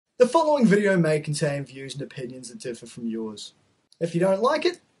The following video may contain views and opinions that differ from yours. If you don't like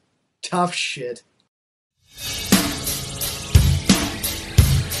it, tough shit.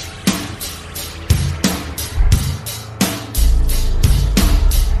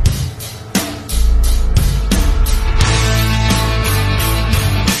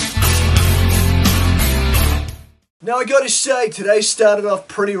 Now I gotta say, today started off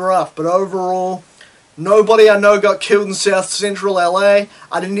pretty rough, but overall, nobody I know got killed in South Central LA.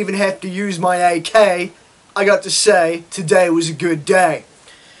 I didn't even have to use my AK. I got to say, today was a good day.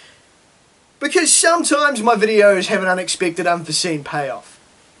 Because sometimes my videos have an unexpected, unforeseen payoff.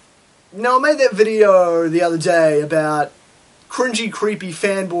 Now I made that video the other day about cringy, creepy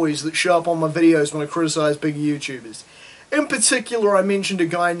fanboys that show up on my videos when I criticize bigger YouTubers. In particular, I mentioned a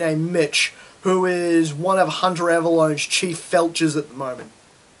guy named Mitch, who is one of Hunter Avallone's chief felchers at the moment.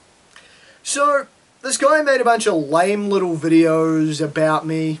 So, this guy made a bunch of lame little videos about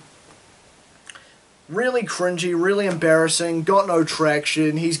me. Really cringy, really embarrassing, got no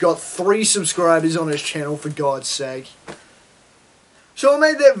traction. He's got 3 subscribers on his channel, for God's sake. So I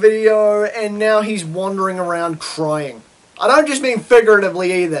made that video, and now he's wandering around crying. I don't just mean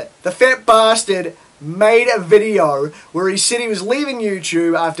figuratively either. The fat bastard made a video where he said he was leaving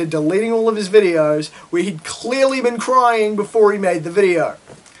YouTube after deleting all of his videos, where he'd clearly been crying before he made the video.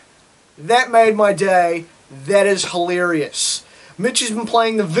 That made my day. That is hilarious. Mitch has been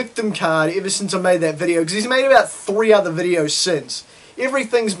playing the victim card ever since I made that video, because he's made about 3 other videos since.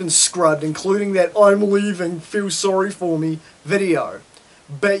 Everything's been scrubbed, including that I'm leaving, feel sorry for me video.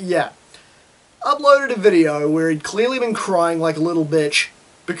 But yeah, uploaded a video where he'd clearly been crying like a little bitch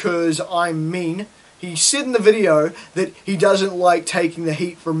because I'm mean. He said in the video that he doesn't like taking the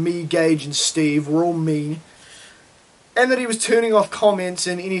heat from me, Gage, and Steve. We're all mean. And that he was turning off comments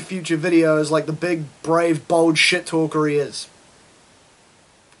in any future videos like the big, brave, bold shit talker he is.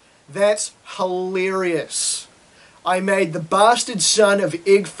 That's hilarious. I made the bastard son of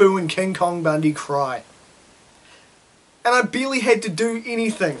Egg Foo and King Kong Bundy cry. And I barely had to do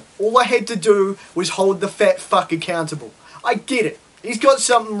anything. All I had to do was hold the fat fuck accountable. I get it. He's got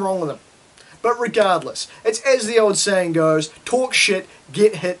something wrong with him. But regardless, it's as the old saying goes, talk shit,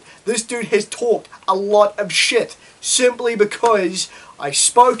 get hit. This dude has talked a lot of shit simply because I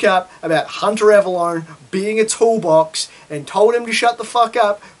spoke up about Hunter Avallone being a toolbox and told him to shut the fuck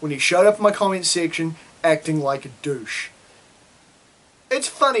up when he showed up in my comment section acting like a douche. It's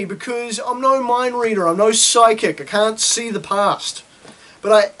funny because I'm no mind reader, I'm no psychic, I can't see the past.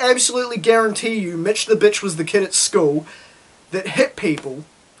 But I absolutely guarantee you Mitch the bitch was the kid at school that hit people.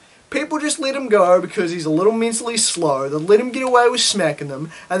 People just let him go because he's a little mentally slow. They'd let him get away with smacking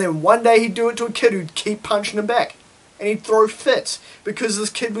them, and then one day he'd do it to a kid who'd keep punching him back. And he'd throw fits because this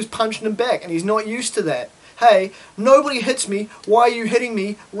kid was punching him back, and he's not used to that. Hey, nobody hits me. Why are you hitting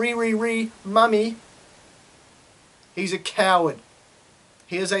me? Mummy. He's a coward.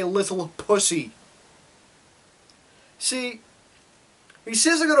 He is a little pussy. See, he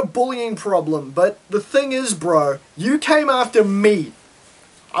says I got a bullying problem, but the thing is, bro, you came after me.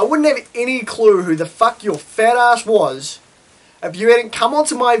 I wouldn't have any clue who the fuck your fat ass was if you hadn't come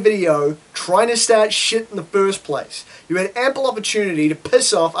onto my video trying to start shit in the first place. You had ample opportunity to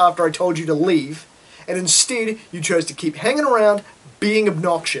piss off after I told you to leave, and instead you chose to keep hanging around being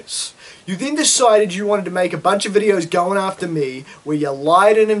obnoxious. You then decided you wanted to make a bunch of videos going after me where you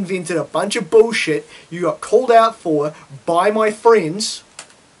lied and invented a bunch of bullshit you got called out for by my friends,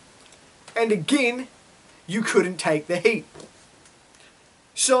 and again, you couldn't take the heat.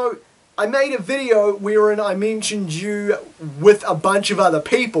 So, I made a video wherein I mentioned you with a bunch of other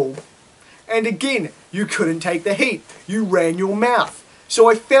people, and again, you couldn't take the heat. You ran your mouth. So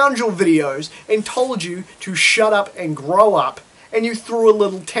I found your videos and told you to shut up and grow up, and you threw a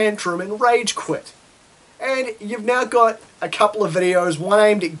little tantrum and rage quit. And you've now got a couple of videos, one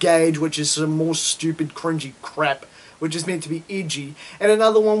aimed at Gage, which is some more stupid, cringy crap, which is meant to be edgy, and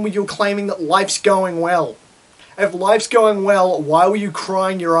another one where you're claiming that life's going well. If life's going well, why were you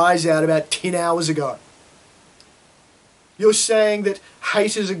crying your eyes out about 10 hours ago? You're saying that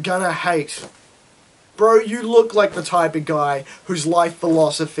haters are gonna hate. Bro, you look like the type of guy whose life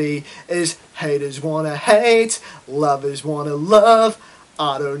philosophy is haters wanna hate, lovers wanna love,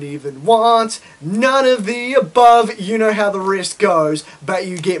 I don't even want none of the above. You know how the rest goes, but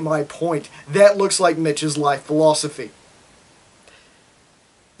you get my point. That looks like Mitch's life philosophy.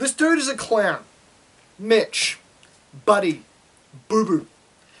 This dude is a clown. Mitch. Buddy, boo-boo.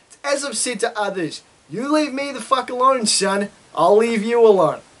 As I've said to others, you leave me the fuck alone, son. I'll leave you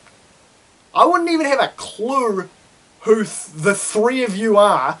alone. I wouldn't even have a clue who the 3 of you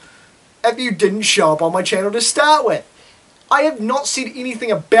are if you didn't show up on my channel to start with. I have not said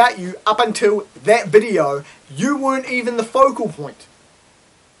anything about you up until that video. You weren't even the focal point.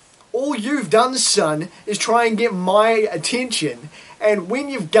 All you've done, son, is try and get my attention, and when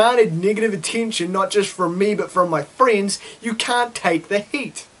you've garnered negative attention, not just from me but from my friends, you can't take the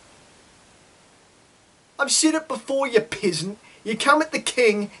heat. I've said it before, you peasant. You come at the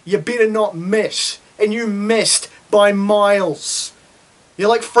king, you better not miss. And you missed by miles. You're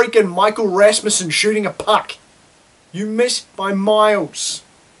like freaking Michael Rasmussen shooting a puck. You missed by miles.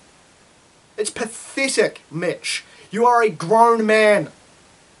 It's pathetic, Mitch. You are a grown man.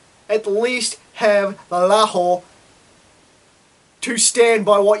 At least have the laho to stand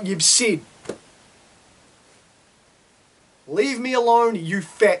by what you've said. Leave me alone, you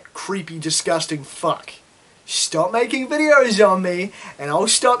fat, creepy, disgusting fuck. Stop making videos on me, and I'll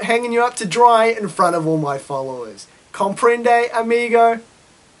stop hanging you up to dry in front of all my followers. Comprende, amigo?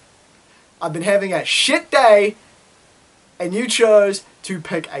 I've been having a shit day, and you chose to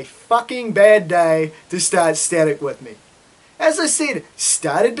pick a fucking bad day to start static with me. As I said,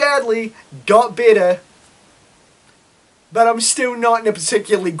 started badly, got better, but I'm still not in a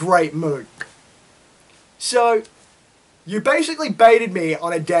particularly great mood. So, you basically baited me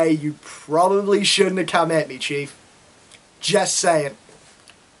on a day you probably shouldn't have come at me, Chief. Just saying.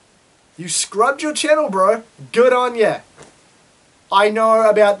 You scrubbed your channel, bro. Good on ya. I know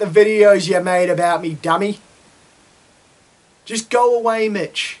about the videos you made about me, dummy. Just go away,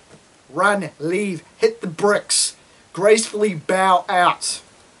 Mitch. Run, leave, hit the bricks. Gracefully bow out.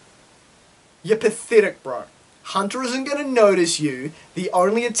 You're pathetic, bro. Hunter isn't going to notice you. The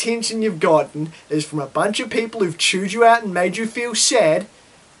only attention you've gotten is from a bunch of people who've chewed you out and made you feel sad,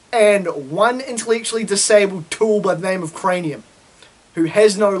 and one intellectually disabled tool by the name of Cranium, who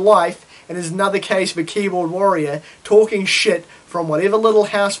has no life and is another case of a keyboard warrior talking shit from whatever little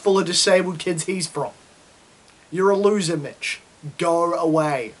house full of disabled kids he's from. You're a loser, Mitch. Go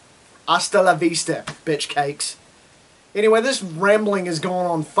away. Hasta la vista, bitch cakes. Anyway, this rambling has gone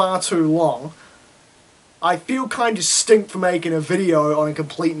on far too long. I feel kind of stink for making a video on a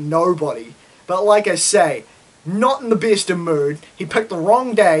complete nobody, but like I say, not in the best of mood. He picked the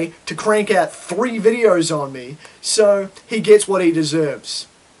wrong day to crank out 3 videos on me, so he gets what he deserves.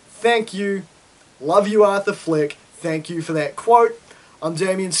 Thank you. Love you, Arthur Fleck. Thank you for that quote. I'm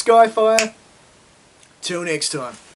Damian Skyfire. Till next time.